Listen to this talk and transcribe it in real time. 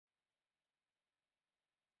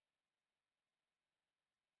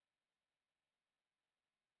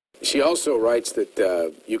She also writes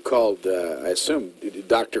that you called, I assume,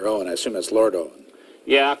 Dr. Owen, I assume that's Lord Owen.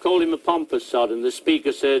 Yeah, I called him a pompous sod, and the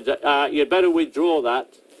Speaker said, you'd better withdraw that.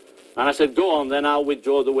 And I said, go on, then I'll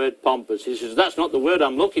withdraw the word pompous. He says, that's not the word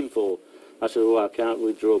I'm looking for. I said, well, I can't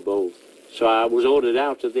withdraw both. So I was ordered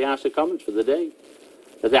out of the House of Commons for the day.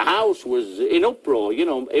 The House was in uproar. You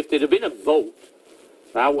know, if there'd have been a vote,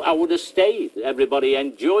 I would have stayed. Everybody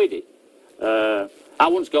enjoyed it. I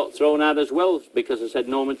once got thrown out as well because I said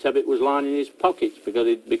Norman Tebbit was lying in his pockets because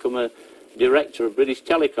he'd become a director of British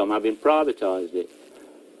Telecom, having privatised it.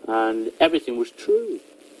 And everything was true.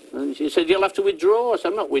 And she said, you'll have to withdraw. I said,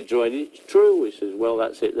 I'm not withdrawing it, it's true. He says, well,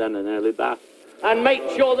 that's it then, an early bath. And make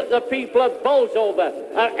sure that the people of Bolsover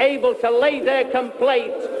are able to lay their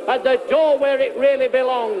complaints at the door where it really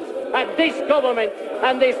belongs, at this government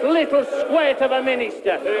and this little squirt of a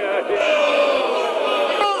minister.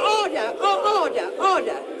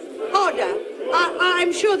 Order.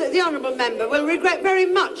 I'm sure that the honourable member will regret very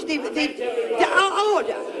much the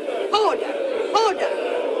order.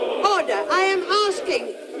 I am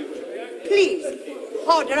asking, please,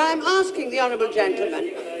 order. I am asking the honourable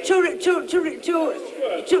gentleman to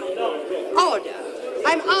order.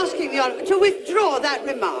 I'm asking the honourable to withdraw that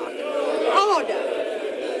remark. Order.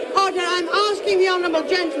 I'm asking the honourable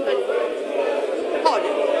gentleman.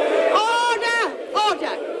 Order.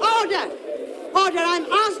 I'm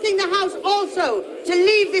asking the House also to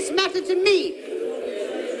leave this matter to me.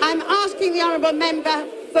 I'm asking the honourable member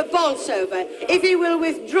for Bolsover if he will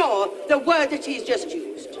withdraw the word that he's just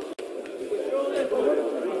used.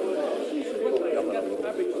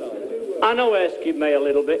 I know Erskine May a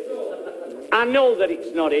little bit. I know that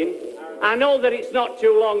it's not him. I know that it's not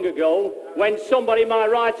too long ago when somebody, my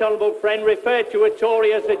right honourable friend, referred to a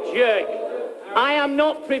Tory as a jerk. I am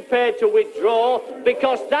not prepared to withdraw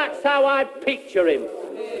because that's how I picture him.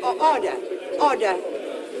 Order.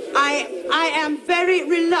 I am very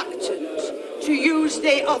reluctant to use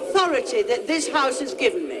the authority that this House has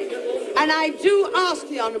given me. And I do ask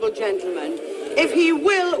the honourable gentleman if he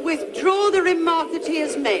will withdraw the remark that he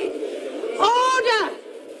has made. Order!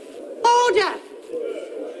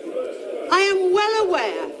 I am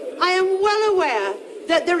well aware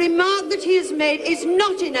that the remark that he has made is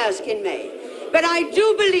not in Erskine May. But I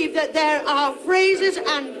do believe that there are phrases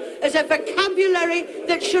and as a vocabulary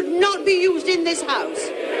that should not be used in this House.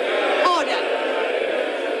 Order.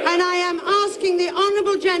 And I am asking the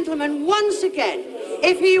honourable gentleman once again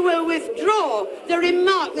if he will withdraw the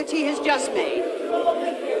remark that he has just made.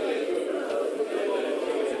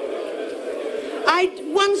 I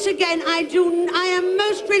am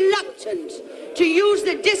most reluctant to use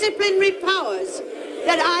the disciplinary powers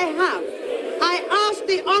that I have. I ask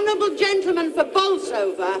the honourable gentleman for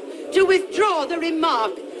Bolsover to withdraw the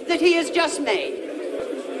remark that he has just made.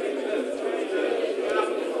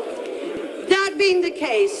 That being the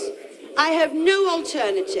case, I have no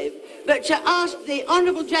alternative but to ask the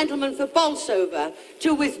honourable gentleman for Bolsover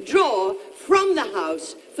to withdraw from the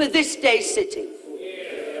House for this day's sitting.